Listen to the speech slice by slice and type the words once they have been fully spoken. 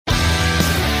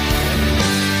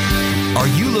Are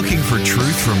you looking for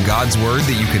truth from God's Word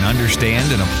that you can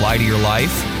understand and apply to your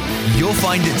life? You'll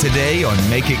find it today on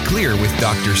Make It Clear with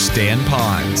Dr. Stan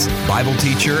Pons, Bible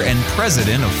teacher and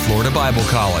president of Florida Bible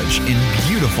College in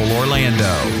beautiful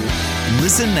Orlando.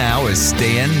 Listen now as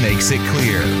Stan makes it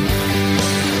clear.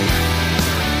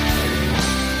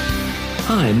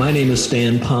 Hi, my name is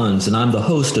Stan Pons, and I'm the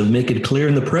host of Make It Clear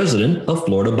and the president of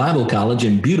Florida Bible College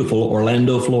in beautiful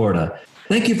Orlando, Florida.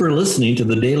 Thank you for listening to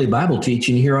the daily Bible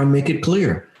teaching here on Make It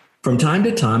Clear. From time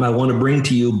to time, I want to bring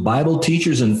to you Bible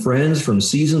teachers and friends from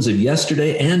seasons of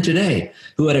yesterday and today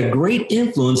who had a great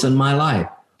influence in my life,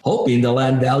 hoping they'll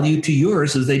add value to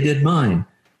yours as they did mine.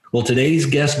 Well, today's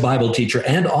guest Bible teacher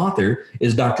and author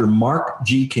is Dr. Mark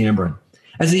G. Cambron.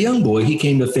 As a young boy, he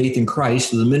came to faith in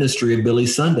Christ through the ministry of Billy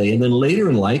Sunday, and then later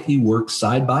in life, he worked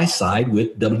side by side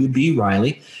with W.B.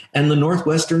 Riley and the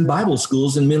Northwestern Bible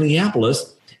Schools in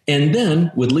Minneapolis, and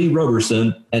then with Lee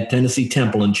Roberson at Tennessee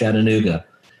Temple in Chattanooga.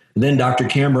 Then Dr.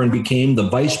 Cambron became the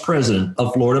vice president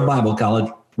of Florida Bible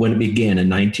College when it began in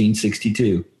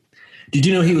 1962. Did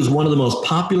you know he was one of the most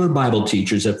popular Bible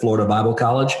teachers at Florida Bible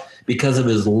College because of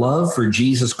his love for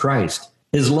Jesus Christ,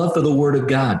 his love for the Word of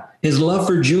God, his love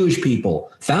for Jewish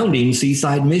people, founding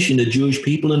Seaside Mission to Jewish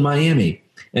people in Miami,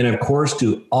 and of course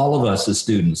to all of us as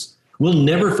students. We'll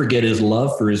never forget his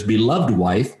love for his beloved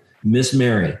wife, Miss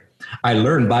Mary. I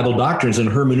learned Bible doctrines and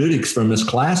hermeneutics from his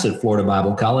class at Florida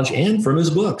Bible College and from his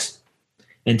books.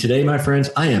 And today, my friends,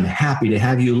 I am happy to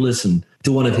have you listen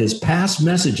to one of his past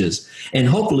messages, and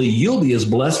hopefully you'll be as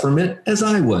blessed from it as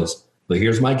I was. But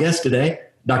here's my guest today,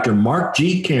 Dr. Mark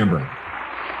G. Cambron.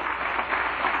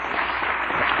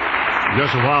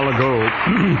 Just a while ago,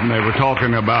 they were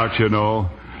talking about,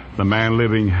 the man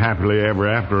living happily ever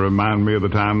after. Reminded me of the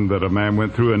time that a man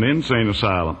went through an insane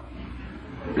asylum.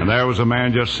 And there was a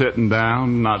man just sitting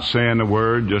down, not saying a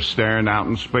word, just staring out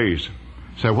in space.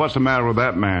 Said, "What's the matter with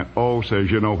that man?" "Oh,"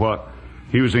 says, "you know what?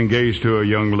 He was engaged to a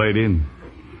young lady,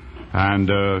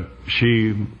 and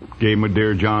she gave him a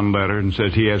Dear John letter and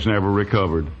says he has never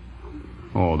recovered."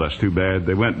 "Oh, that's too bad."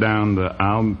 They went down the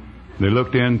aisle. They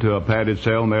looked into a padded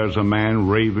cell, and there's a man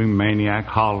raving, maniac,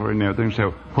 hollering and everything.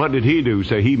 So, "What did he do?"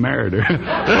 Say, "He married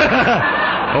her."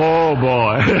 Oh,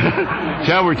 boy.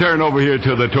 Shall we turn over here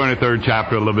to the 23rd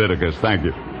chapter of Leviticus? Thank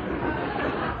you.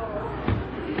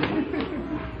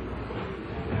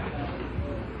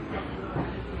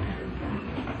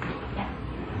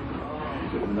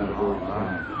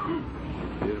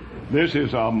 This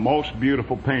is our most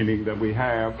beautiful painting that we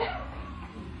have.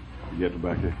 Get it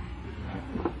back here.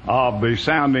 Of the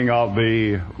sounding of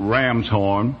the ram's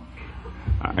horn.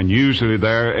 And usually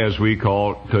there, as we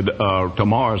call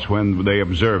tomorrow's when they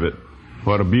observe it.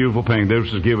 What a beautiful painting.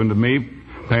 This was given to me,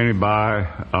 painted by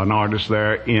an artist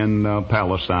there in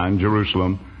Palestine,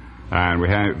 Jerusalem. And we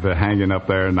have it hanging up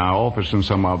there in our office, and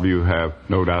some of you have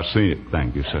no doubt seen it.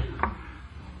 Thank you, sir.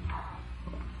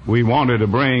 We wanted to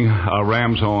bring a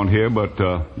ram's horn here, but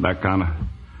that kind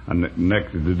of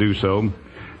neglected to do so.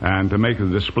 And to make the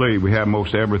display, we have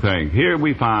most everything. Here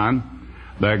we find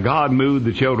that God moved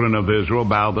the children of Israel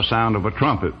by the sound of a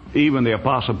trumpet. Even the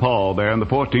Apostle Paul there in the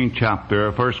 14th chapter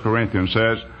of 1 Corinthians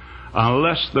says,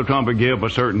 "Unless the trumpet give a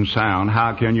certain sound,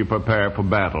 how can you prepare for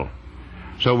battle?"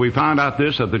 So we find out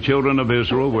this, that the children of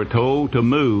Israel were told to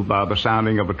move by the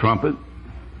sounding of a trumpet.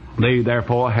 They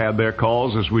therefore had their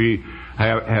calls as we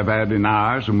have had in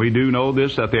ours, and we do know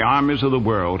this, that the armies of the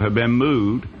world have been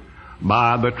moved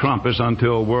by the trumpets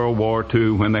until World War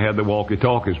II when they had the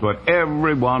walkie-talkies. But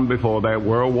everyone before that,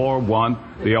 World War I,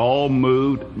 they all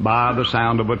moved by the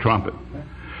sound of a trumpet.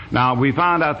 Now, we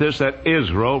find out this, that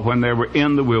Israel, when they were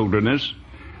in the wilderness,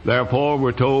 therefore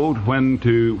were told when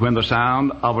the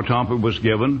sound of a trumpet was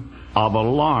given, of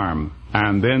alarm.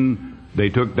 And then they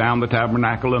took down the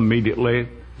tabernacle immediately,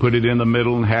 put it in the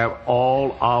middle, and have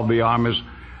all of the armies,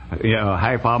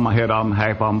 half of them ahead of them,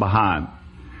 half of them behind.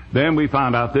 Then we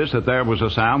found out this, that there was a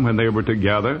sound when they were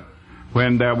together,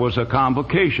 when there was a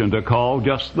convocation to call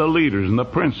just the leaders and the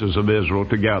princes of Israel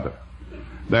together.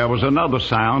 There was another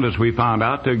sound, as we found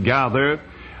out, to gather,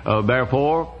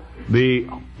 therefore, the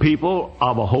people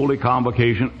of a holy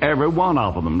convocation, every one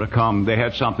of them to come. They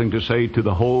had something to say to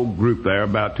the whole group there,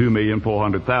 about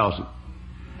 2,400,000.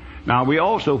 Now, we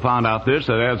also found out this,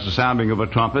 that as the sounding of a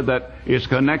trumpet, that it's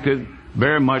connected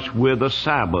very much with the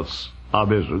Sabbaths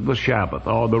of Israel, the Shabbat,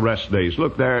 or the rest days.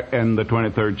 Look there in the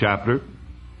 23rd chapter,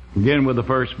 again with the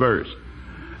first verse.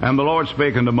 "And the Lord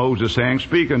spake unto Moses, saying,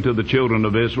 Speak unto the children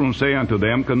of Israel, and say unto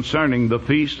them concerning the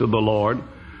feast of the Lord,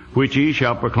 which ye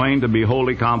shall proclaim to be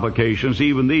holy convocations,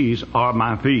 even these are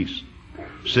my feasts.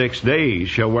 6 days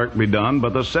shall work be done,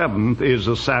 but the seventh is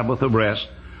the Sabbath of rest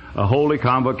a holy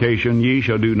convocation. Ye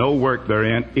shall do no work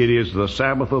therein. It is the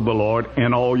Sabbath of the Lord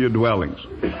in all your dwellings.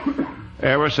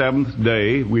 Every seventh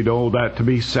day, we know that to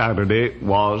be Saturday,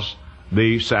 was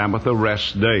the Sabbath, the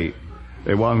rest day.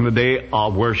 It wasn't the day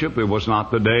of worship. It was not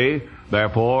the day,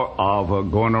 therefore,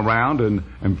 of going around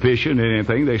and fishing and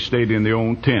anything. They stayed in their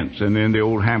own tents and in their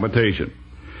old habitation.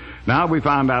 Now we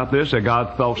find out this, that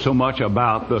God thought so much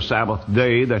about the Sabbath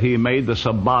day that He made the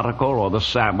sabbatical or the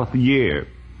Sabbath year.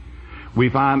 We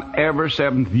find every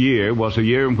seventh year was a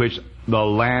year in which the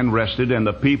land rested and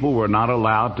the people were not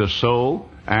allowed to sow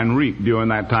and reap during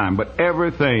that time. But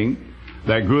everything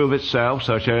that grew of itself,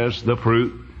 such as the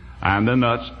fruit and the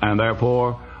nuts, and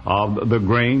therefore of the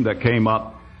grain that came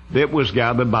up, it was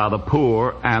gathered by the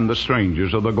poor and the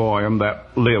strangers of the Goyim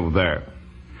that lived there.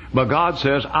 But God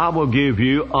says, I will give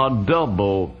you a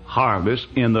double harvest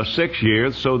in the 6th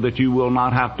year so that you will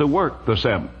not have to work the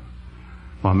 7th.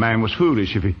 Well, man was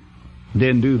foolish if he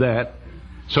didn't do that.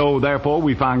 So therefore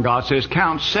we find God says,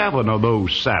 count 7 of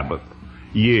those Sabbath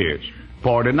years,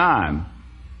 49.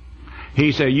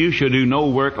 He said, you shall do no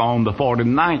work on the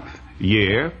 49th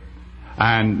year,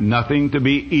 and nothing to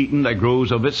be eaten that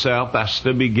grows of itself, that's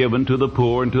to be given to the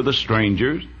poor and to the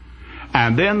strangers.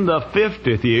 And then the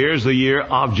 50th year is the year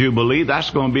of Jubilee. That's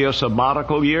going to be a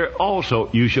sabbatical year also.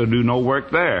 You shall do no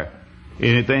work there.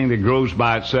 Anything that grows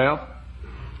by itself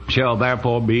shall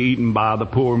therefore be eaten by the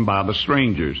poor and by the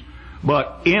strangers.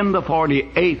 But in the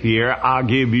 48th year, I'll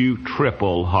give you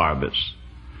triple harvest.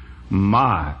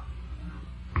 My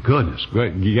goodness,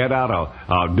 you get out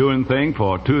of doing things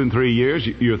for 2 and 3 years.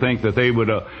 You think that they would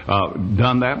have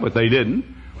done that, but they didn't.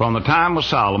 From the time of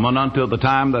Solomon until the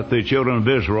time that the children of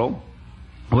Israel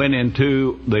went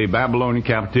into the Babylonian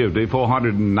captivity,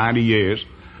 490 years,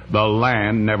 the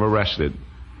land never rested.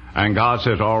 And God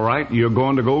says, all right, you're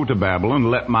going to go to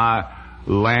Babylon, let my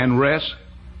land rest.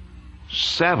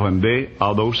 70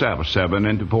 of those Sabbaths, 7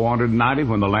 into 490,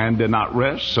 when the land did not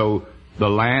rest. So the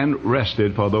land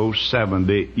rested for those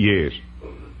 70 years.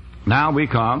 Now we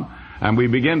come and we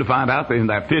begin to find out that in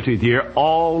that 50th year,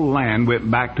 all land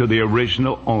went back to the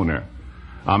original owner.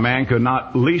 A man could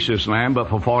not lease his land but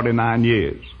for 49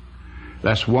 years.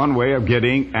 That's one way of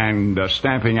getting and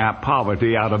stamping out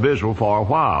poverty out of Israel for a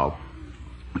while.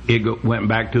 It went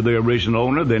back to the original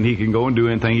owner, then he can go and do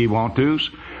anything he wants to,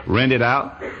 rent it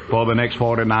out for the next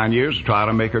 49 years, try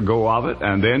to make a go of it,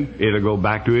 and then it'll go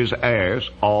back to his heirs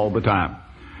all the time.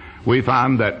 We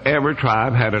find that every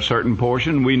tribe had a certain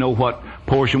portion. We know what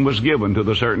portion was given to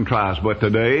the certain tribes. But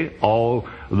today, all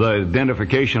the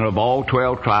identification of all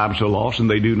 12 tribes are lost,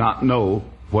 and they do not know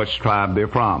which tribe they're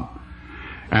from.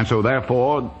 And so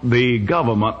therefore, the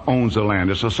government owns the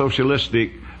land. It's a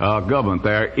socialistic government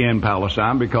there in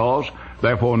Palestine, because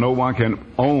therefore no one can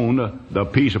own the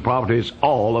piece of property. It's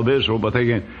all of Israel, but they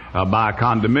can buy a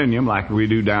condominium like we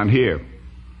do down here.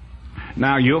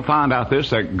 Now you'll find out this,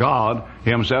 that God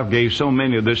Himself gave so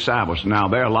many of this Sabbath. Now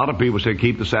there are a lot of people say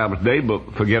keep the Sabbath day,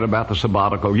 but forget about the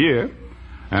sabbatical year,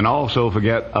 and also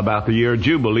forget about the year of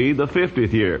Jubilee, the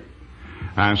 50th year.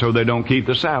 And so they don't keep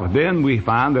the Sabbath. Then we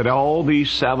find that all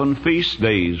these 7 feast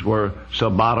days were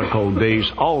sabbatical days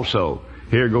also.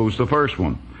 Here goes the first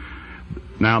one.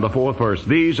 Now the 4th verse.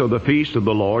 These are the feasts of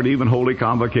the Lord, even holy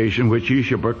convocation, which ye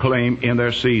shall proclaim in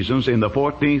their seasons. In the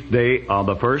 14th day of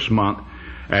the first month,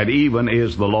 at even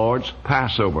is the Lord's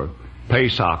Passover.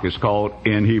 Pesach is called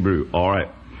in Hebrew. All right.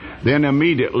 Then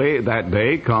immediately that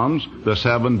day comes the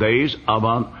 7 days of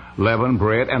unleavened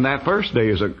bread, and that first day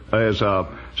is a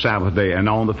Sabbath day. And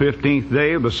on the 15th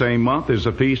day of the same month is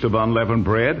the feast of unleavened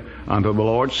bread unto the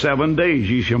Lord. 7 days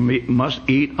ye must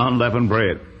eat unleavened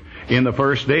bread. In the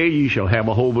first day ye shall have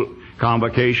a whole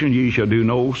convocation. Ye shall do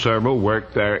no servile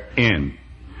work therein.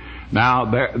 Now,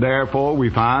 therefore, we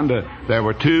find there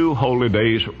were 2 holy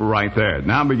days right there.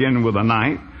 Now, beginning with the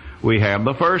 9th, we have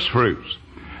the first fruits.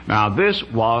 Now, this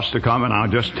was to come, and I'll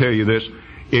just tell you this,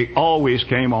 it always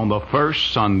came on the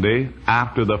first Sunday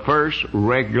after the first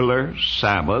regular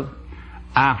Sabbath,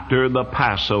 after the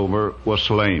Passover was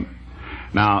slain.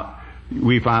 Now,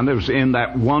 we find it was in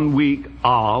that 1 week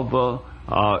of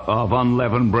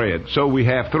unleavened bread. So we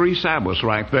have 3 Sabbaths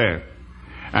right there.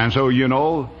 And so, you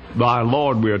know, thy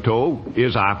Lord, we are told,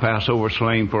 is our Passover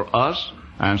slain for us.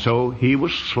 And so He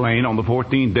was slain on the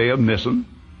 14th day of Nisan.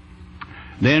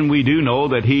 Then we do know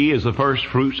that He is the first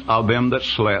fruits of them that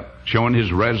slept, showing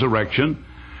His resurrection.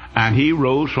 And He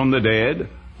rose from the dead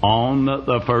on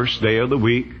the first day of the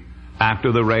week,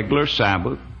 after the regular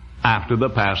Sabbath, after the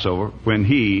Passover, when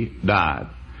He died.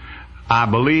 I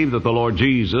believe that the Lord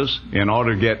Jesus, in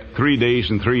order to get 3 days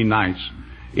and 3 nights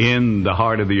in the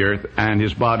heart of the earth and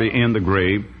His body in the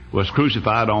grave, was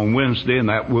crucified on Wednesday, and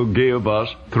that will give us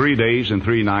 3 days and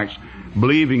 3 nights,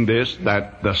 believing this,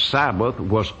 that the Sabbath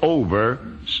was over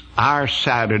our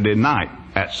Saturday night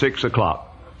at 6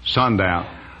 o'clock, sundown.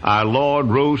 Our Lord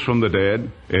rose from the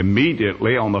dead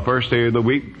immediately on the first day of the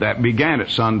week that began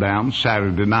at sundown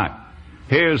Saturday night.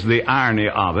 Here's the irony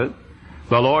of it.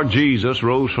 The Lord Jesus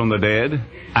rose from the dead,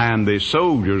 and the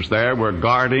soldiers there were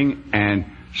guarding and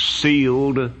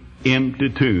sealed empty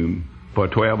tomb for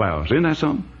 12 hours. Isn't that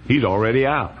something? He's already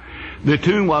out. The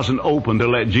tomb wasn't open to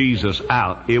let Jesus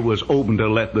out. It was open to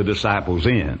let the disciples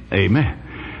in.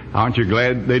 Amen. Aren't you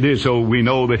glad they did? So we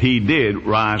know that he did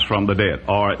rise from the dead.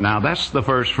 All right, now that's the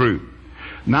first fruit.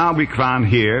 Now we find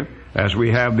here, as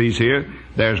we have these here,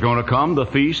 there's going to come the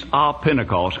Feast of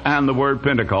Pentecost. And the word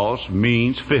Pentecost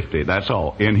means 50. That's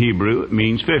all. In Hebrew, it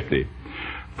means 50.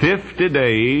 50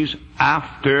 days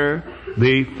after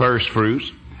the first fruits.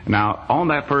 Now, on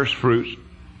that first fruits,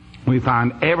 we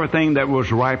find everything that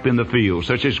was ripe in the field,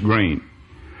 such as grain.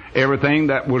 Everything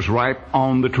that was ripe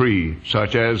on the tree,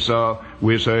 such as,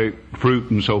 we say, fruit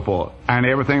and so forth. And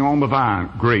everything on the vine,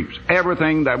 grapes.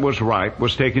 Everything that was ripe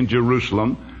was taken to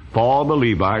Jerusalem for the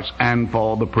Levites and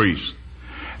for the priests.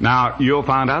 Now, you'll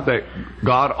find out that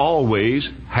God always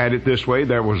had it this way.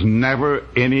 There was never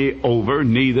any over,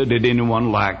 neither did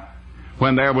anyone lack.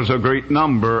 When there was a great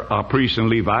number of priests and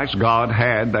Levites, God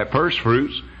had that first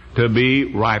fruits to be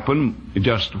ripened,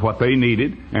 just what they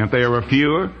needed. And if there were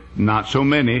fewer, not so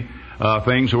many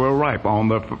things were ripe on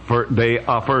the day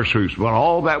of first fruits. But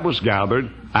all that was gathered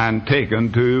and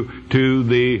taken to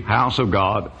the house of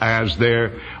God as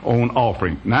their own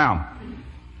offering. Now,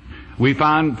 we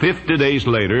find 50 days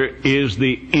later is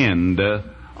the end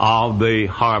of the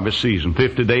harvest season.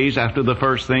 50 days after the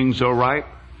first things are ripe,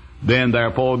 then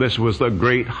therefore this was the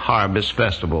great harvest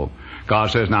festival.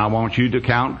 God says, now I want you to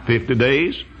count 50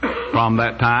 days from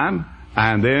that time,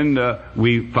 and then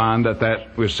we find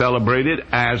that was celebrated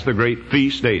as the great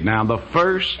feast day. Now the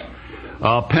first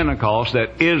Pentecost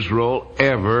that Israel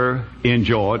ever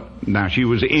enjoyed, now she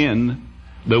was in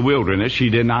the wilderness. She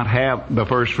did not have the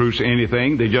first fruits or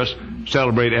anything. They just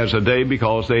celebrated as a day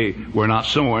because they were not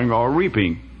sowing or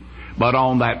reaping. But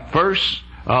on that first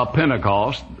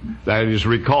Pentecost, that is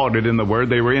recorded in the Word,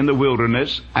 they were in the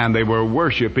wilderness and they were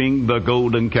worshiping the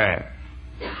golden calf.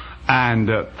 And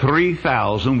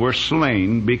 3,000 were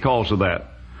slain because of that.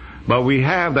 But we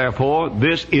have, therefore,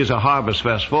 this is a harvest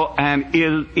festival, and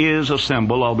it is a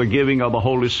symbol of the giving of the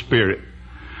Holy Spirit.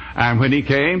 And when He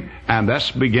came, and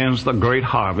thus begins the great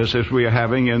harvest as we are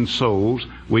having in souls,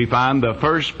 we find the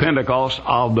first Pentecost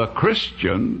of the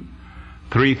Christian,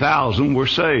 3,000 were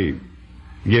saved.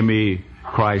 Give me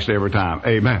Christ every time.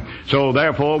 Amen. So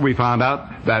therefore we find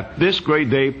out that this great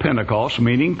day, Pentecost,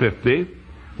 meaning 50,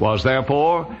 was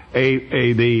therefore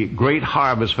the great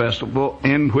harvest festival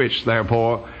in which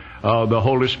therefore the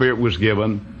Holy Spirit was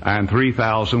given, and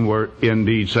 3,000 were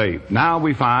indeed saved. Now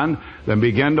we find them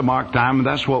begin to mark time, and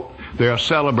that's what they're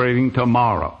celebrating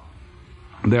tomorrow.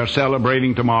 They're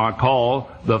celebrating tomorrow, called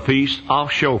the Feast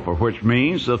of Shofar, which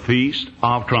means the Feast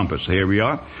of Trumpets. Here we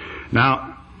are.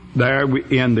 Now, there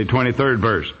in the 23rd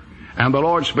verse, and the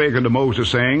Lord spake unto Moses,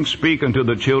 saying, Speak unto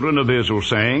the children of Israel,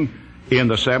 saying, In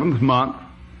the 7th month,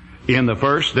 in the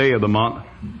first day of the month,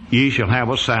 ye shall have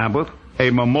a Sabbath, a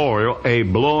memorial, a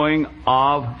blowing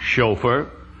of shofar,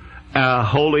 a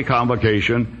holy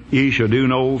convocation. Ye shall do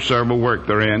no servile work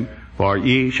therein, for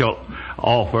ye shall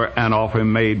offer an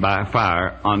offering made by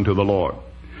fire unto the Lord.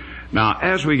 Now,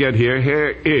 as we get here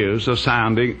is the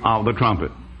sounding of the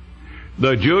trumpet.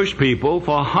 The Jewish people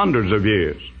for hundreds of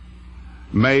years,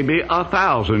 maybe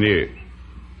 1,000 years,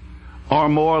 or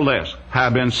more or less,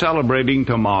 have been celebrating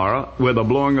tomorrow with the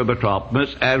blowing of the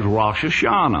trumpets as Rosh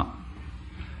Hashanah,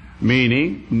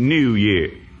 meaning New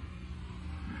Year.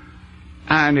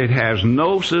 And it has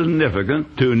no significance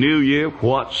to New Year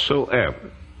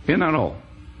whatsoever. Isn't that all?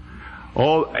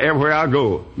 Oh, everywhere I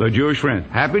go, the Jewish friends,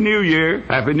 Happy New Year,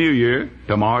 Happy New Year.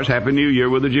 Tomorrow's Happy New Year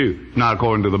with the Jew. Not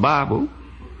according to the Bible.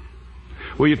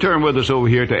 Will you turn with us over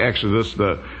here to Exodus,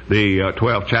 the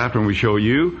 12th chapter, and we show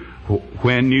you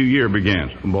when New Year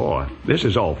begins. Boy, this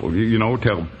is awful. You know,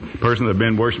 tell a person that's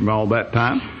been worshiping all that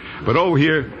time. But over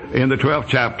here in the 12th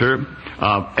chapter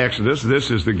of Exodus,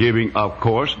 this is the giving, of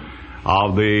course,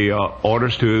 of the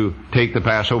orders to take the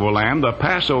Passover lamb. The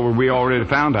Passover, we already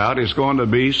found out, is going to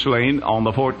be slain on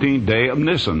the 14th day of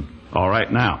Nisan. All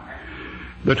right, now,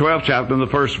 the 12th chapter and the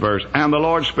first verse. And the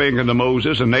Lord spake unto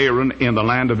Moses and Aaron in the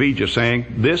land of Egypt, saying,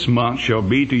 This month shall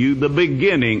be to you the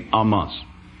beginning of months.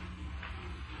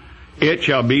 It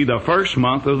shall be the first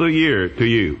month of the year to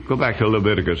you. Go back to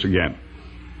Leviticus again.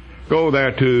 Go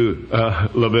there to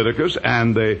Leviticus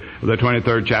and the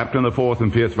 23rd chapter and the 4th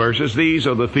and 5th verses. These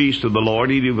are the feasts of the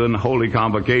Lord, even holy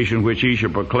convocation, which ye shall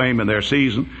proclaim in their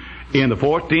season. In the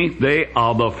 14th day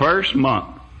of the first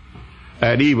month,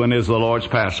 at even is the Lord's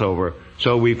Passover.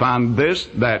 So we find this,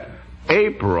 that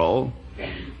April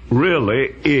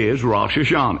really is Rosh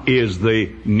Hashanah, is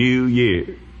the new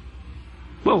year.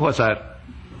 Well, what's that?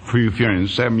 Few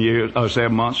friends,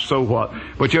 7 months, so what?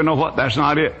 But you know what? That's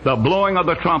not it. The blowing of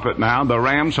the trumpet now, the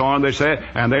ram's horn, they said,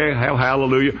 and they have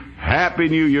hallelujah, Happy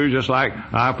New Year, just like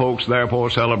our folks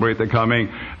therefore celebrate the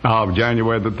coming of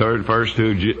January the 1st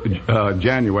to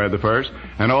January the 1st.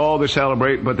 And all they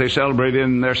celebrate, but they celebrate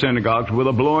in their synagogues with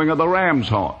a blowing of the ram's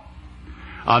horn,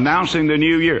 announcing the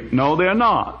new year. No, they're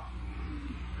not.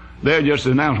 They're just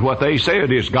announcing what they say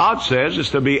it is. God says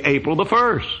it's to be April the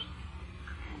 1st.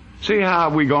 See how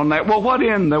we gone there? Well, what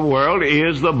in the world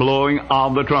is the blowing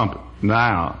of the trumpet?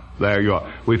 Now, there you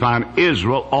are. We find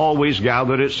Israel always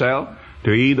gathered itself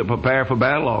to either prepare for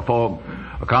battle or for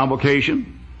a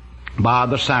convocation by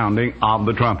the sounding of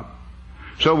the trumpet.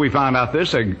 So we find out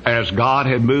this, as God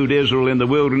had moved Israel in the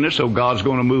wilderness, so God's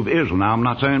going to move Israel. Now, I'm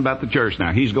not saying about the church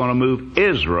now. He's going to move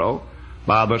Israel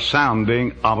by the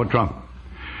sounding of a trumpet.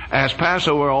 As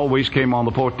Passover always came on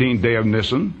the 14th day of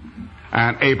Nisan,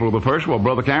 and April the 1st, well,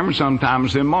 Brother Cambron,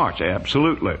 sometimes in March.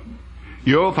 Absolutely.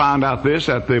 You'll find out this,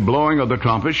 that the blowing of the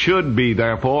trumpet should be,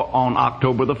 therefore, on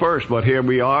October the 1st. But here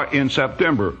we are in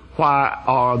September. Why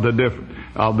are the different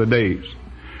of the days?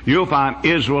 You'll find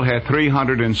Israel had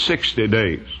 360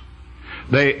 days.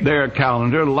 Their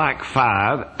calendar lacked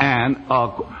 5 and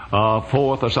a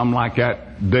fourth or something like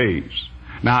that days.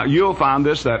 Now, you'll find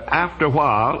this, that after a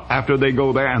while, after they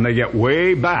go there and they get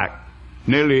way back,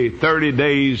 nearly 30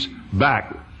 days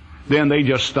back, then they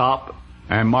just stop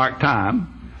and mark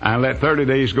time and let 30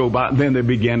 days go by, and then they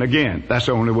begin again. That's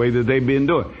the only way that they've been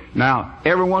doing. Now,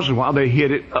 every once in a while they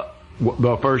hit it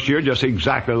the first year just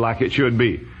exactly like it should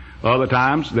be. Other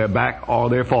times they're back or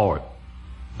they're forward.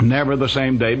 Never the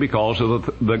same day because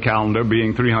of the calendar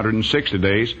being 360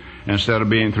 days instead of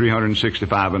being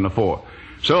 365 in the fourth.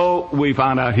 So we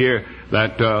find out here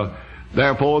that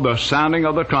therefore, the sounding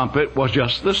of the trumpet was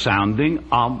just the sounding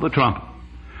of the trumpet.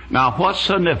 Now, what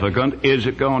significant is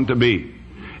it going to be?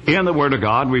 In the Word of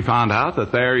God, we find out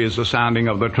that there is the sounding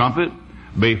of the trumpet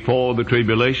before the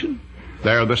tribulation.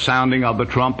 There are the sounding of the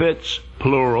trumpets,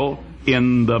 plural,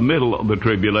 in the middle of the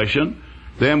tribulation.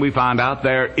 Then we find out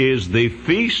there is the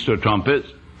Feast of Trumpets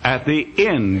at the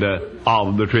end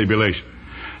of the tribulation.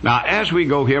 Now, as we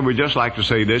go here, we'd just like to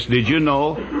say this. Did you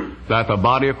know that the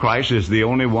body of Christ is the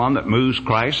only one that moves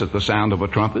Christ at the sound of a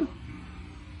trumpet?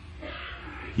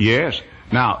 Yes.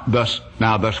 Now,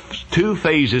 the two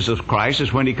phases of Christ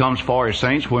is when He comes for His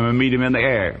saints, when we meet Him in the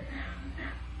air.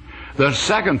 The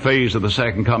second phase of the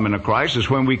second coming of Christ is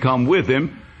when we come with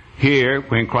Him here,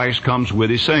 when Christ comes with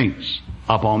His saints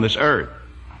upon this earth.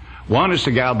 One is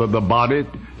to gather the body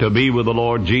to be with the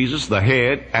Lord Jesus, the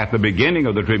head, at the beginning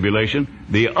of the tribulation.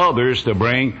 The other is to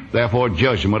bring, therefore,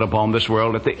 judgment upon this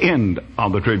world at the end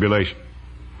of the tribulation.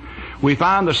 We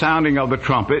find the sounding of the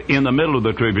trumpet in the middle of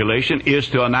the tribulation is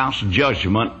to announce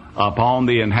judgment upon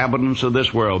the inhabitants of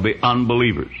this world, the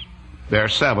unbelievers. There are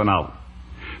 7 of them.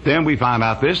 Then we find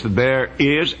out this, that there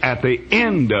is at the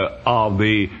end of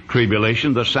the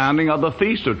tribulation the sounding of the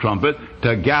Feast of Trumpet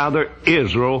to gather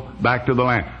Israel back to the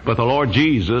land. But the Lord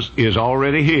Jesus is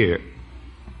already here.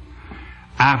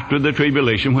 After the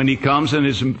tribulation, when He comes and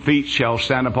His feet shall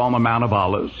stand upon the Mount of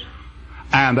Olives,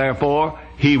 and therefore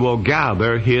He will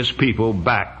gather His people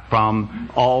back from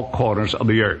all corners of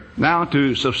the earth. Now,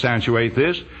 to substantiate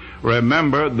this,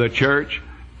 remember the church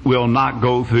will not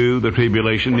go through the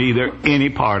tribulation, neither any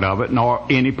part of it nor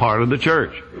any part of the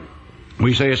church.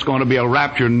 We say it's going to be a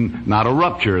rapture, not a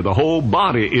rupture. The whole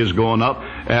body is going up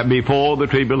before the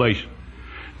tribulation.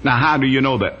 Now, how do you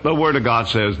know that? The Word of God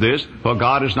says this, for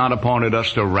God has not appointed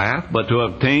us to wrath, but to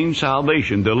obtain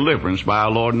salvation, deliverance by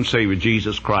our Lord and Savior,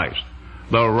 Jesus Christ.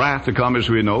 The wrath to come, as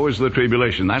we know, is the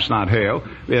tribulation. That's not hell.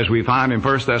 As we find in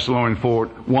 1 Thessalonians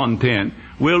 1:10,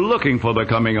 we're looking for the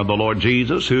coming of the Lord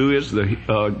Jesus, who is,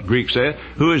 the Greek said,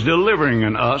 who is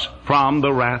delivering us from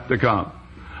the wrath to come.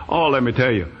 Oh, let me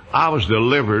tell you, I was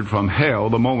delivered from hell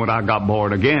the moment I got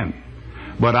born again.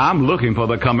 But I'm looking for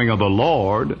the coming of the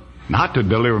Lord, not to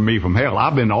deliver me from hell.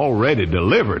 I've been already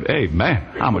delivered. Amen.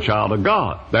 I'm a child of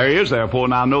God. There is therefore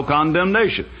now no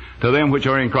condemnation to them which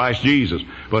are in Christ Jesus.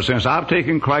 But since I've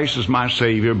taken Christ as my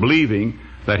Savior, believing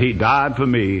that He died for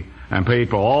me and paid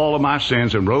for all of my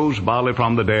sins and rose bodily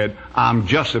from the dead, I'm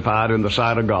justified in the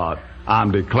sight of God.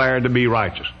 I'm declared to be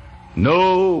righteous.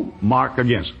 No mark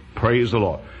against it. Praise the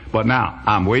Lord. But now,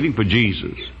 I'm waiting for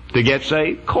Jesus to get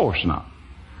saved? Of course not.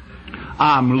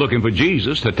 I'm looking for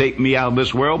Jesus to take me out of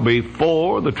this world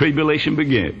before the tribulation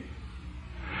begins.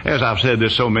 As I've said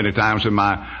this so many times in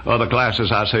my other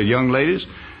classes, I say, young ladies,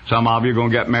 some of you are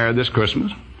going to get married this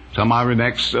Christmas. Some of you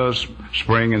next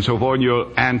spring and so forth, and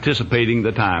you're anticipating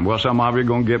the time. Well, some of you are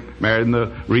going to get married in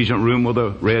the Regent Room or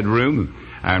the Red Room.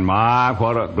 And my,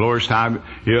 what a glorious time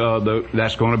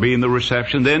that's going to be in the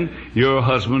reception. Then your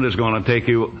husband is going to take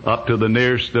you up to the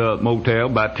nearest motel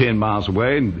about 10 miles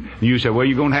away. And you say, well,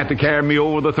 you're going to have to carry me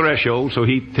over the threshold. So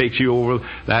he takes you over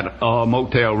that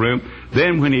motel room.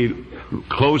 Then when he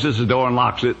closes the door and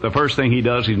locks it, the first thing he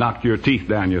does, he knocks your teeth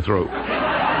down your throat.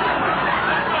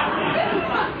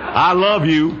 I love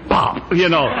you, pop, you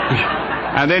know.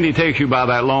 And then he takes you by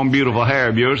that long, beautiful hair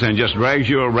of yours and just drags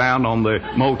you around on the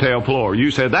motel floor. You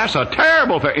said, that's a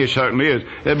terrible thing. It certainly is.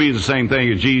 It'd be the same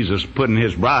thing as Jesus putting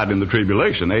his bride in the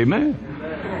tribulation. Amen?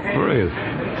 Praise.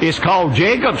 It's called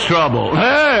Jacob's trouble.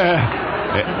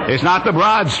 It's not the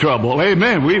bride's trouble.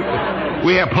 Amen.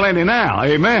 We have plenty now.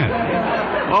 Amen.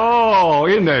 Oh,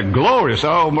 isn't that glorious?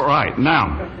 Oh, right.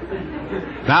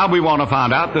 Now we want to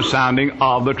find out the sounding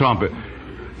of the trumpet.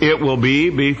 It will be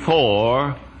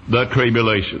before the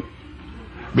tribulation.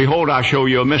 Behold, I show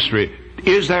you a mystery.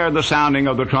 Is there the sounding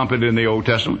of the trumpet in the Old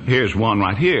Testament? Here's one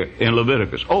right here in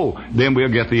Leviticus. Oh, then we'll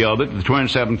get the other, the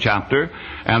 27th chapter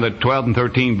and the 12th and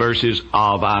 13th verses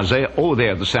of Isaiah. Oh,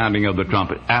 there's the sounding of the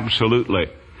trumpet. Absolutely.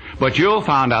 But you'll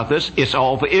find out this, it's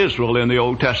all for Israel in the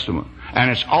Old Testament. And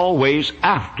it's always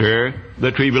after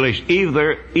the tribulation.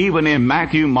 Even in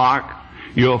Matthew, Mark,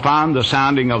 you'll find the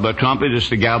sounding of the trumpet is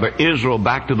to gather Israel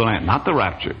back to the land, not the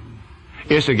rapture.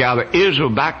 It's to gather Israel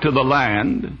back to the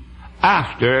land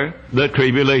after the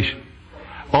tribulation.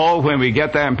 Oh, when we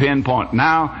get there and pinpoint.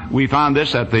 Now, we find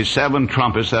this, that the 7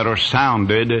 trumpets that are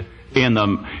sounded in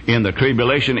the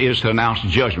tribulation is to announce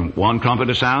judgment. One trumpet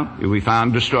to sound, we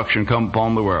find destruction come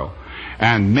upon the world.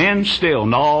 And men still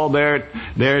gnaw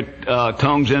their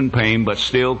tongues in pain, but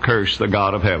still curse the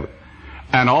God of heaven.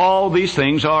 And all these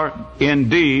things are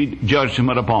indeed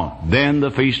judgment upon. Then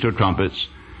the Feast of Trumpets,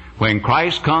 when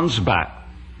Christ comes back,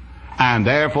 and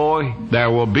therefore there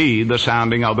will be the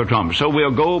sounding of the trumpet. So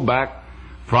we'll go back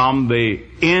from the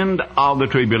end of the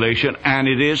tribulation, and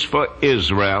it is for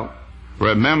Israel.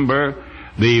 Remember,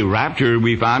 the rapture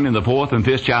we find in the 4th and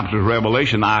 5th chapters of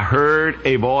Revelation. I heard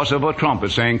a voice of a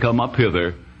trumpet saying, come up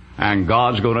hither, and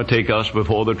God's going to take us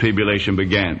before the tribulation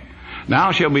began.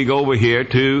 Now shall we go over here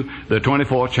to the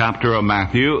 24th chapter of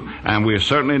Matthew, and we'll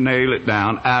certainly nail it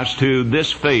down as to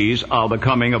this phase of the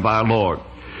coming of our Lord.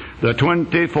 The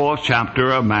 24th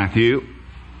chapter of Matthew.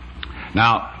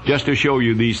 Now, just to show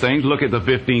you these things, look at the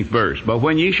 15th verse. But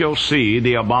when ye shall see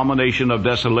the abomination of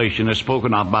desolation as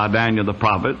spoken of by Daniel the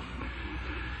prophet,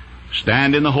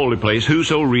 stand in the holy place,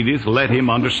 whoso readeth, let him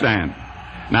understand.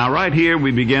 Now, right here we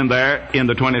begin there in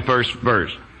the 21st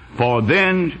verse. For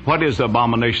then, what is the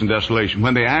abomination of desolation?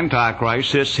 When the Antichrist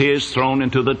sits his throne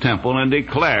into the temple and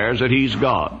declares that he's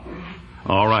God.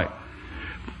 All right.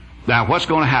 Now, what's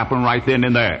going to happen right then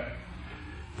and there?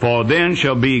 For then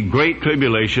shall be great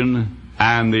tribulation,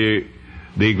 and the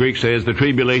Greek says the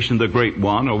tribulation, the great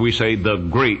one, or we say the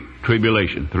great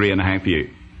tribulation, 3.5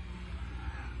 years.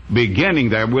 Beginning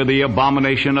there with the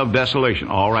abomination of desolation.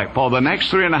 All right. For the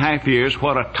next 3.5 years,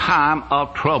 what a time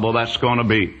of trouble that's going to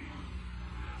be.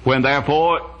 When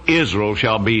therefore Israel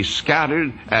shall be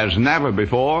scattered as never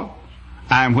before,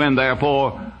 and when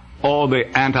therefore all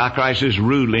the Antichrist is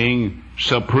ruling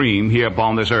supreme here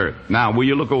upon this earth. Now, will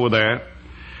you look over there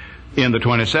in the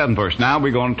 27th verse? Now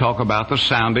we're going to talk about the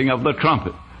sounding of the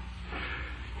trumpet.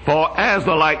 For as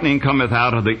the lightning cometh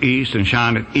out of the east and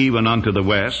shineth even unto the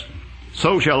west,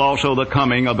 so shall also the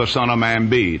coming of the Son of Man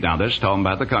be. Now, that's talking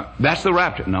about that's the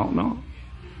rapture. No.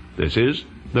 This is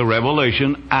the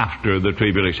revelation after the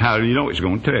tribulation. How do you know? It's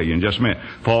going to tell you in just a minute.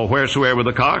 For wheresoever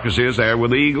the carcass is, there will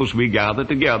the eagles be gathered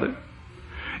together.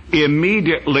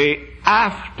 Immediately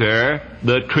after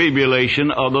the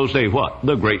tribulation of those days. What?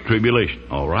 The great tribulation.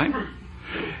 All right?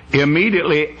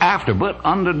 Immediately after, but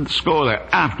under the score there,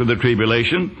 after the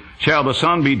tribulation, shall the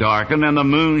sun be darkened, and the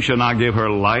moon shall not give her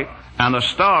light, and the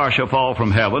stars shall fall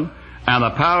from heaven, and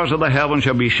the powers of the heaven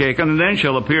shall be shaken, and then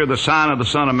shall appear the sign of the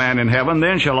Son of Man in heaven.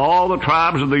 Then shall all the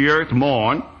tribes of the earth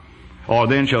mourn, or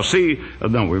then shall see,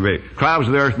 tribes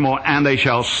of the earth mourn, and they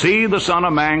shall see the Son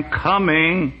of Man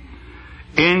coming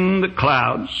in the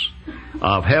clouds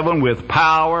of heaven with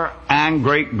power and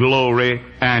great glory,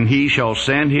 and he shall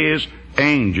send his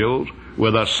angels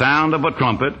with a sound of a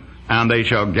trumpet, and they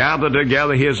shall gather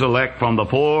together his elect from the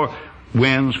four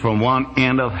winds, from one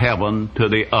end of heaven to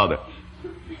the other.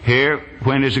 Here,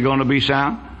 when is it going to be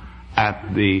sound?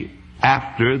 At the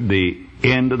after the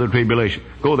end of the tribulation.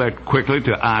 Go there quickly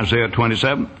to Isaiah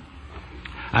 27,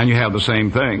 and you have the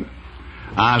same thing.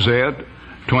 Isaiah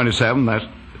 27,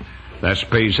 that's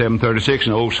page 736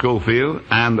 in Old Schofield,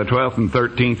 and the 12th and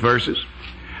 13th verses.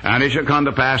 And it shall come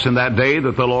to pass in that day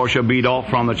that the Lord shall beat off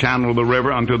from the channel of the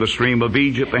river unto the stream of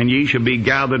Egypt, and ye shall be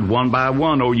gathered one by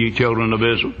one, O ye children of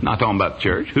Israel. Not talking about the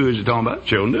church. Who is it talking about?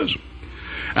 Children of Israel.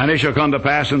 And it shall come to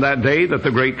pass in that day that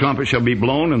the great trumpet shall be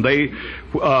blown, and they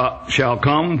shall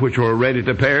come which were ready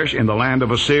to perish in the land of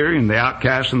Assyria, and the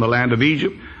outcasts in the land of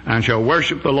Egypt, and shall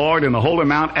worship the Lord in the holy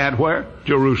mount at where?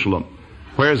 Jerusalem.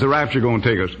 Where's the rapture going to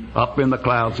take us? Up in the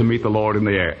clouds to meet the Lord in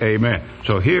the air. Amen.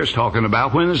 So here's talking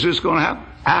about when is this going to happen?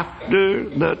 After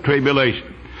the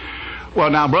tribulation. Well,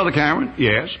 now, Brother Cambron,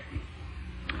 yes.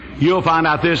 You'll find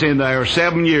out this in there are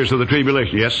 7 years of the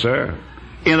tribulation. Yes, sir.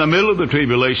 In the middle of the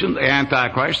tribulation, the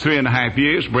Antichrist, 3.5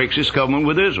 years, breaks his covenant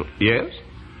with Israel. Yes.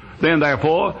 Then,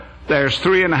 therefore, there's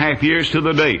 3.5 years to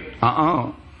the date.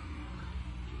 Oh,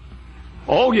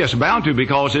 yes, bound to,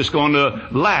 because it's going to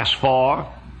last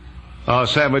for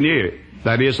 7 years.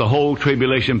 That is the whole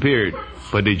tribulation period.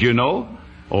 But did you know?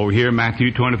 Over here in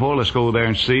Matthew 24, let's go there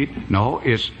and see. No,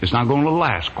 it's not going to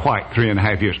last quite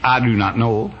 3.5 years. I do not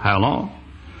know how long.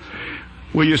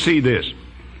 Well, you see this.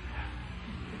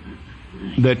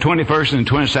 The 21st and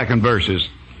 22nd verses.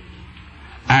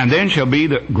 And then shall be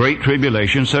the great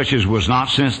tribulation, such as was not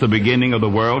since the beginning of the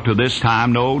world to this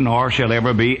time, no, nor shall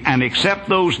ever be. And except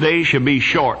those days shall be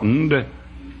shortened,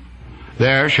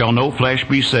 there shall no flesh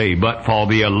be saved. But for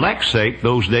the elect's sake,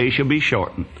 those days shall be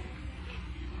shortened.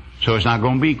 So it's not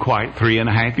going to be quite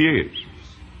 3.5 years.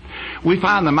 We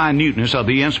find the minuteness of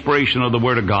the inspiration of the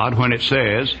Word of God when it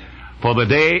says, for the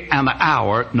day and the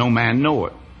hour no man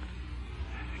knoweth.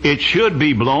 It should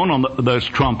be blown on the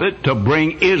trumpet to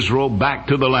bring Israel back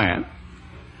to the land.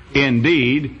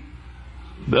 Indeed,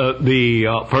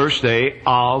 the first day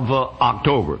of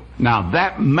October. Now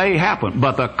that may happen,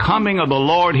 but the coming of the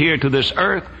Lord here to this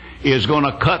earth is going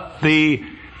to cut the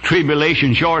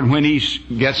tribulation short. And when he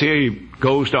gets here, he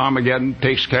goes to Armageddon,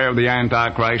 takes care of the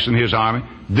Antichrist and his army.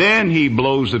 Then he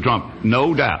blows the trumpet.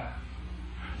 No doubt.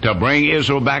 To bring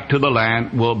Israel back to the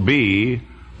land will be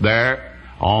there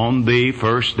on the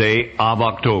first day of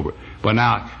October. But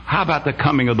now, how about the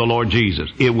coming of the Lord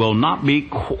Jesus? It will not be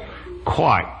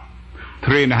quite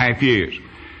 3.5 years.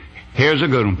 Here's a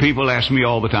good one. People ask me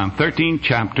all the time. 13th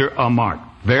chapter of Mark.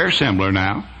 Very similar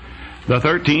now. The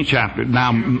 13th chapter.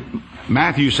 Now,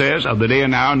 Matthew says, of the day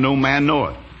and hour no man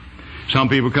knoweth. Some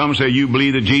people come and say, you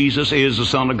believe that Jesus is the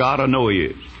Son of God? I know he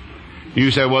is.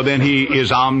 You say, well, then he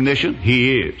is omniscient?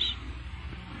 He is.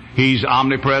 He's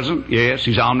omnipresent? Yes.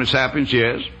 He's omnisapient?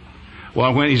 Yes.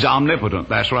 Well, when he's omnipotent,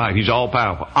 that's right. He's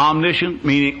all-powerful. Omniscient,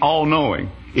 meaning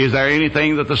all-knowing. Is there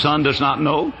anything that the Son does not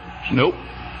know? Nope.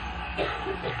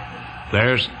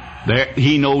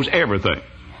 He knows everything.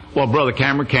 Well, Brother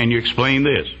Cambron, can you explain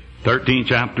this? 13th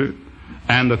chapter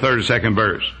and the 32nd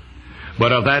verse.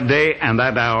 But of that day and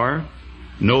that hour,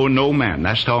 no man.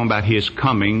 That's talking about his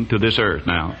coming to this earth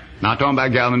now. Not talking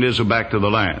about gathering Israel back to the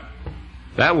land.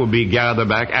 That will be gathered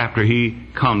back after he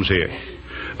comes here.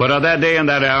 But of that day and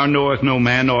that hour knoweth no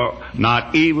man, nor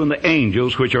not even the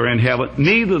angels which are in heaven,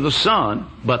 neither the Son,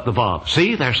 but the Father.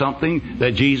 See, there's something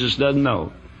that Jesus doesn't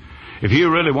know. If you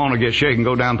really want to get shaken,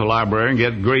 go down to the library and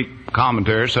get great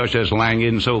commentaries such as Lange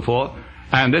and so forth.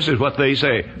 And this is what they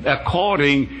say.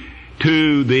 According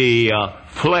to the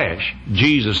flesh,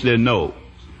 Jesus didn't know.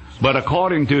 But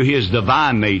according to his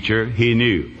divine nature, he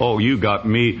knew. Oh, you got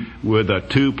me with a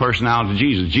two personality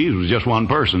Jesus. Jesus was just one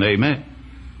person, amen.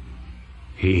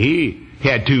 He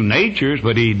had two natures,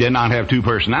 but he did not have two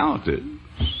personalities.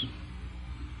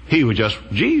 He was just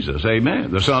Jesus,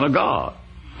 amen, the Son of God.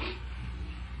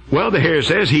 Well, here it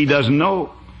says he doesn't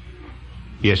know.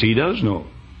 Yes, he does know.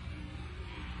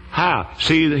 How?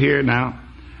 See here now.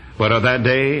 But of that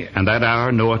day and that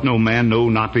hour knoweth no man, no,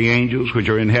 not the angels which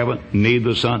are in heaven, neither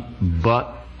the Son,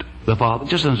 but the Father.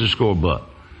 Just underscore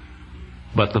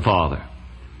but the Father.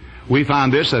 We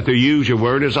find this, that the usual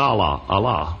word is Allah.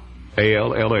 Allah.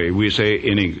 A-L-L-A. We say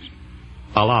in English.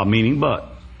 Allah meaning but.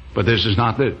 But this is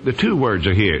not the two words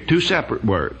are here. Two separate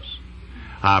words.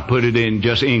 I put it in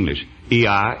just English.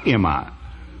 E-I-M-I.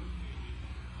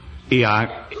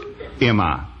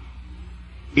 E-I-M-I.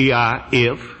 E-I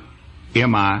if.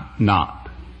 M-I not.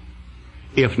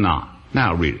 If not.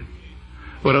 Now read it.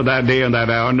 But of that day and that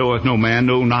hour knoweth no man,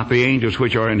 no, not the angels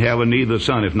which are in heaven, neither the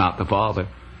Son, if not the Father.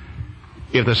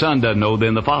 If the Son doesn't know,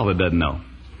 then the Father doesn't know.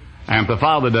 And if the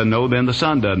Father doesn't know, then the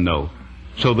Son doesn't know.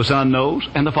 So the Son knows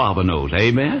and the Father knows.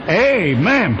 Amen?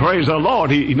 Amen. Praise the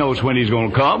Lord. He knows when He's going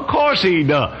to come. Of course He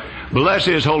does. Bless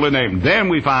His holy name. Then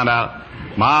we find out,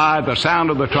 the sound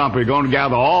of the trumpet, we're going to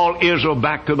gather all Israel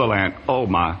back to the land. Oh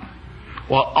my.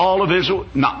 Well, all of Israel,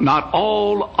 not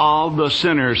all of the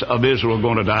sinners of Israel are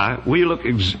going to die. We look,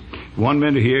 1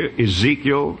 minute here,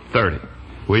 Ezekiel 30.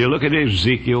 Will you look at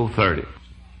Ezekiel 30?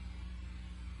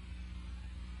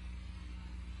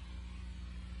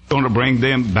 Going to bring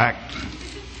them back.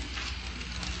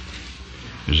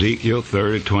 Ezekiel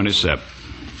 30:27.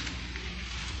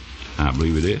 I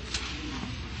believe it is.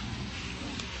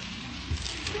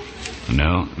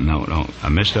 No. I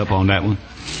messed up on that one.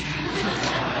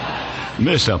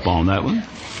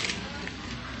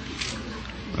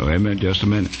 Wait a minute, just a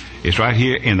minute. It's right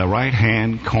here in the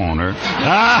right-hand corner.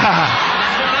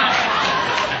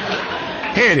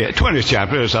 Here it is, 20th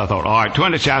chapter, as I thought. All right,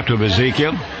 20th chapter of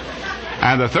Ezekiel,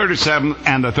 and the 37th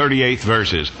and the 38th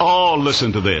verses. Oh,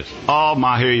 listen to this. Oh,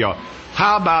 my, here you are.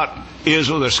 How about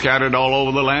Israel that's scattered all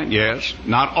over the land? Yes.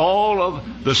 Not all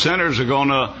of the sinners are going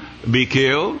to be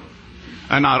killed,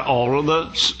 and not all of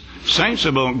the saints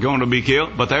are going to be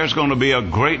killed, but there's going to be a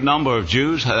great number of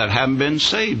Jews that haven't been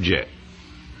saved yet.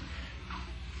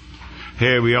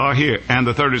 Here we are here, and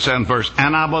the 37th verse.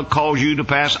 And I will cause you to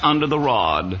pass under the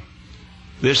rod.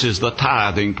 This is the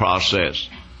tithing process.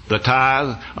 The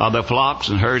tithe of the flocks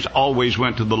and herds always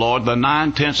went to the Lord. The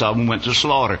 9/10 of them went to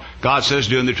slaughter. God says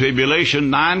during the tribulation,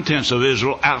 9/10 of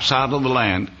Israel outside of the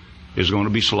land is going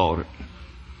to be slaughtered.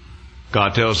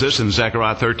 God tells this in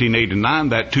Zechariah 13:8-9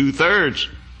 that 2/3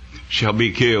 shall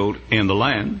be killed in the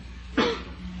land.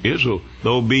 Israel,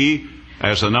 though be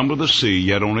as the number of the sea,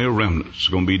 yet only a remnant is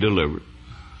going to be delivered.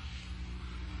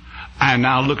 And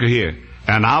now look at here.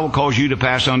 And I will cause you to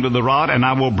pass under the rod, and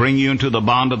I will bring you into the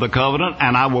bond of the covenant,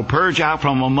 and I will purge out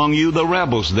from among you the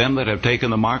rebels, them that have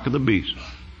taken the mark of the beast.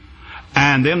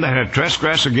 And them that have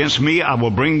trespassed against me, I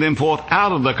will bring them forth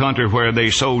out of the country where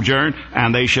they sojourn,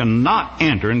 and they shall not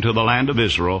enter into the land of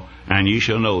Israel, and ye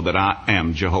shall know that I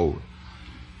am Jehovah.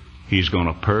 He's going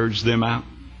to purge them out.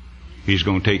 He's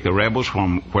going to take the rebels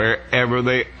from wherever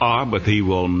they are, but He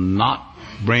will not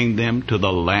bring them to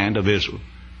the land of Israel.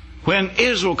 When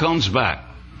Israel comes back,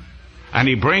 and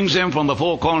He brings them from the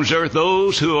four corners of the earth,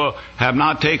 those who have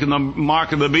not taken the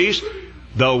mark of the beast,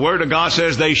 the Word of God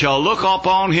says they shall look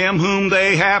upon Him whom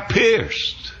they have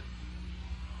pierced.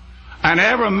 And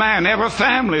every man, every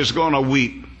family is going to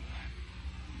weep.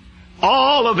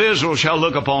 All of Israel shall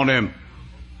look upon Him.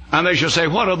 And they shall say,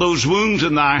 what are those wounds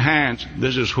in thy hands?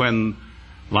 This is when,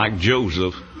 like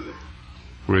Joseph,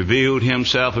 revealed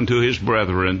himself unto his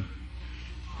brethren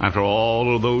after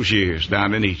all of those years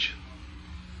down in Egypt.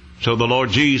 So the Lord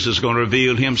Jesus is going to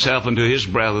reveal Himself unto His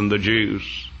brethren, the Jews.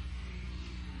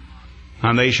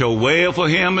 And they shall wail for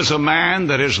Him as a man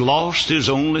that has lost his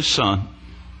only son.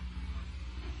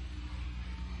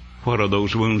 What are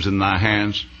those wounds in thy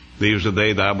hands? These are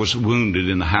they that I was wounded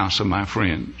in the house of my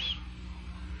friends.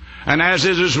 And as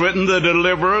it is written, the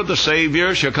deliverer, the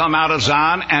Savior, shall come out of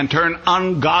Zion and turn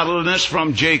ungodliness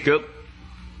from Jacob,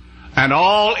 and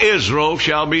all Israel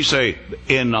shall be saved.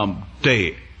 In a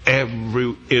day,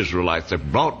 every Israelite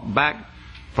that brought back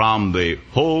from the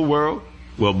whole world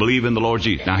will believe in the Lord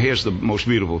Jesus. Now here's the most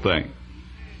beautiful thing.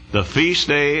 The feast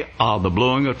day of the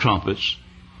blowing of trumpets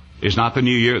is not the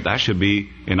New Year. That should be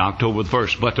in October the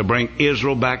 1st. But to bring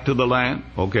Israel back to the land,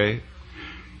 okay.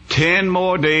 10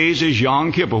 more days is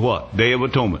Yom Kippur, what? Day of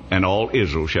Atonement. And all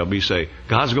Israel shall be saved.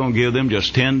 God's going to give them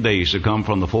just 10 days to come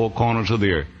from the four corners of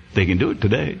the earth. They can do it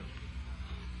today.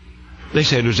 They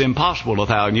said it was impossible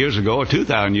 1,000 years ago or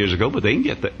 2,000 years ago, but they can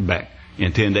get that back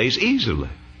in 10 days easily.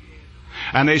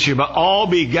 And they shall all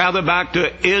be gathered back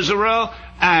to Israel,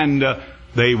 and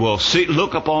they will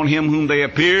look upon Him whom they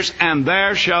have pierced, and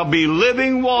there shall be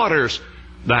living waters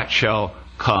that shall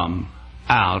come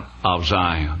out of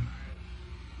Zion.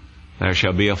 There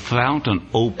shall be a fountain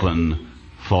open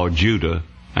for Judah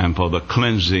and for the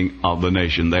cleansing of the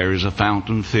nation. There is a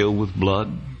fountain filled with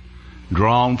blood,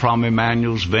 drawn from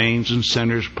Emmanuel's veins, and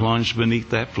sinners plunged beneath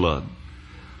that flood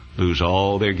lose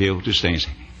all their guilty stains.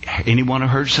 Anyone have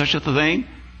heard such a thing?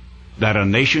 That a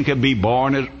nation can be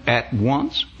born at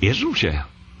once? Israel shall.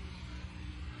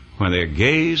 When they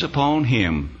gaze upon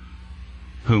Him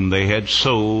whom they had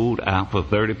sold out for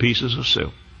 30 pieces of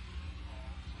silver.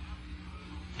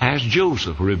 As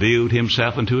Joseph revealed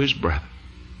himself unto his brethren,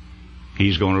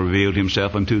 He's going to reveal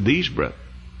Himself unto these brethren.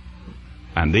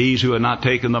 And these who have not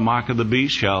taken the mark of the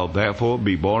beast shall therefore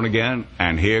be born again.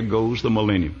 And here goes the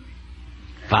millennium.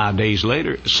 5 days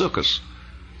later, Sukkot,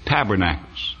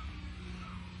 Tabernacles.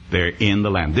 They're in the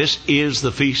land. This is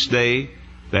the feast day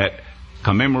that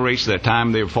commemorates that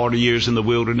time they were 40 years in the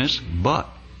wilderness, but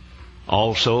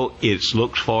also it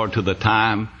looks forward to the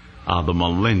time of the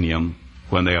millennium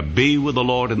when they'll be with the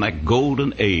Lord in that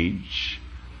golden age,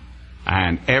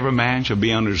 and every man shall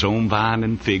be under his own vine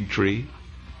and fig tree.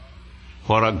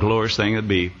 What a glorious thing it'd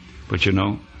be. But you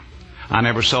know, I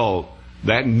never saw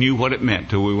that, knew what it meant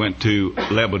till we went to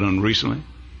Lebanon recently.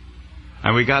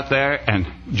 And we got there, and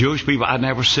Jewish people, I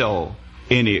never saw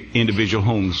any individual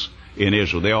homes in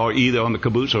Israel. They are either on the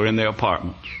kibbutz or in their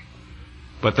apartments.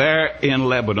 But there in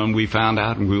Lebanon, we found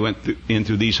out, and we went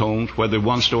into these homes, whether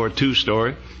one-story,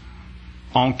 two-story.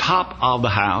 On top of the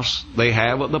house, they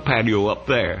have the patio up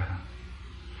there.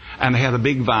 And they have the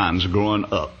big vines growing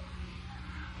up.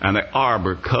 And the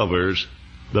arbor covers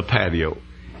the patio,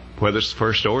 whether it's the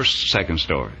first story or second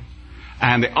story.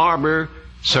 And the arbor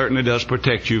certainly does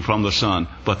protect you from the sun,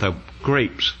 but the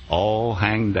grapes all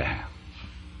hang down.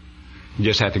 You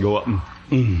just have to go up and,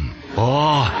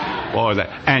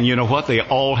 that. And you know what? They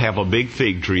all have a big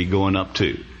fig tree going up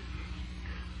too.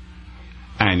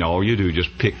 And all you do is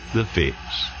just pick the figs.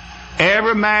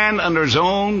 Every man under his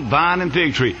own vine and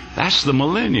fig tree. That's the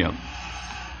millennium.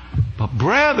 But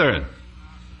brethren,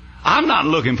 I'm not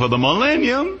looking for the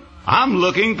millennium. I'm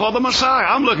looking for the Messiah.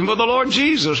 I'm looking for the Lord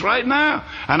Jesus right now.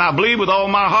 And I believe with all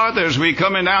my heart that as we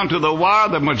coming down to the wire,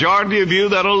 the majority of you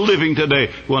that are living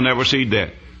today will never see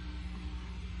death.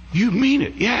 You mean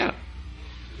it? Yeah.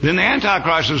 Then the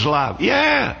Antichrist is alive.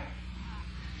 Yeah.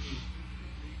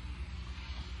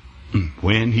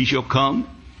 When he shall come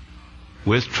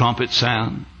with trumpet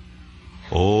sound,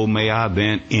 oh, may I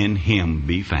then in him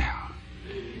be found.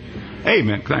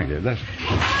 Amen. Thank you. That's...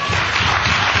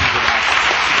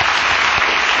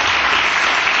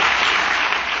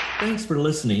 Thanks for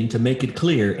listening to Make It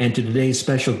Clear and to today's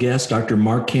special guest, Dr.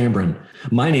 Mark Cambron.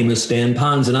 My name is Stan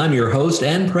Pons, and I'm your host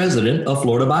and president of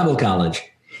Florida Bible College.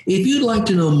 If you'd like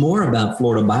to know more about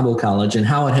Florida Bible College and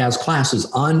how it has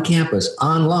classes on campus,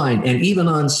 online, and even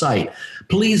on site,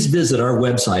 please visit our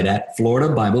website at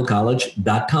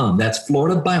floridabiblecollege.com. That's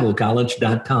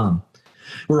floridabiblecollege.com.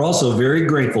 We're also very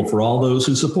grateful for all those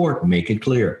who support Make It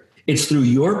Clear. It's through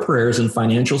your prayers and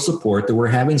financial support that we're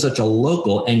having such a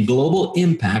local and global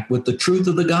impact with the truth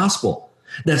of the gospel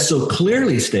that so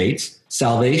clearly states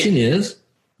salvation is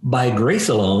by grace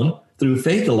alone, through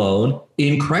faith alone,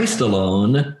 in Christ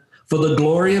alone, for the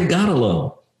glory of God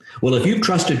alone. Well, if you've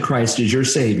trusted Christ as your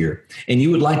Savior and you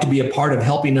would like to be a part of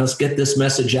helping us get this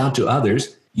message out to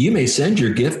others, you may send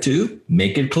your gift to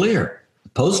Make It Clear,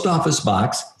 Post Office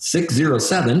Box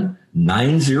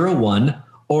 607-901,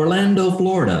 Orlando,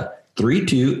 Florida,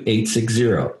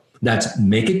 32860. That's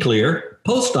Make It Clear,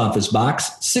 Post Office Box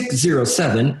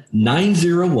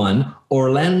 607-901,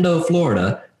 Orlando,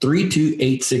 Florida,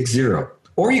 32860.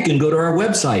 Or you can go to our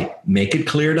website,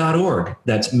 makeitclear.org.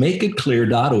 That's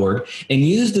makeitclear.org, and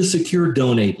use the secure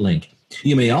donate link.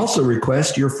 You may also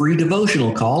request your free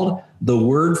devotional called The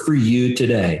Word for You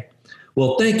Today.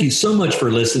 Well, thank you so much for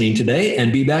listening today,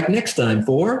 and be back next time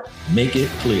for Make It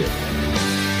Clear.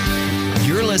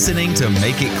 You're listening to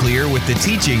Make It Clear with the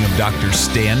teaching of Dr.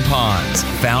 Stan Pons,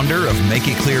 founder of Make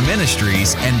It Clear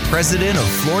Ministries and president of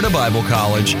Florida Bible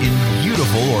College in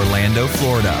beautiful Orlando,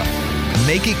 Florida.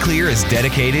 Make It Clear is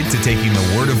dedicated to taking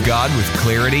the Word of God with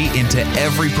clarity into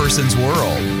every person's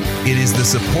world. It is the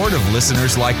support of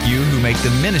listeners like you who make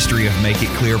the ministry of Make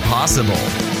It Clear possible.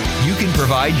 You can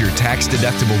provide your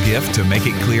tax-deductible gift to Make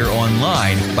It Clear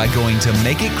online by going to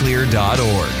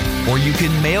makeitclear.org. Or you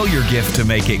can mail your gift to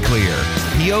Make It Clear,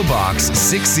 P.O. Box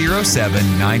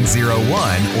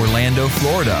 607-901, Orlando,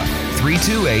 Florida,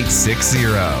 32860.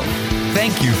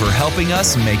 Thank you for helping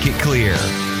us make it clear.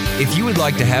 If you would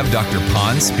like to have Dr.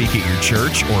 Pons speak at your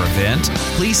church or event,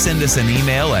 please send us an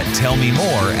email at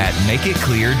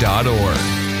tellmemore@makeitclear.org.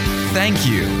 Thank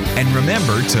you, and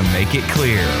remember to make it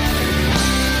clear.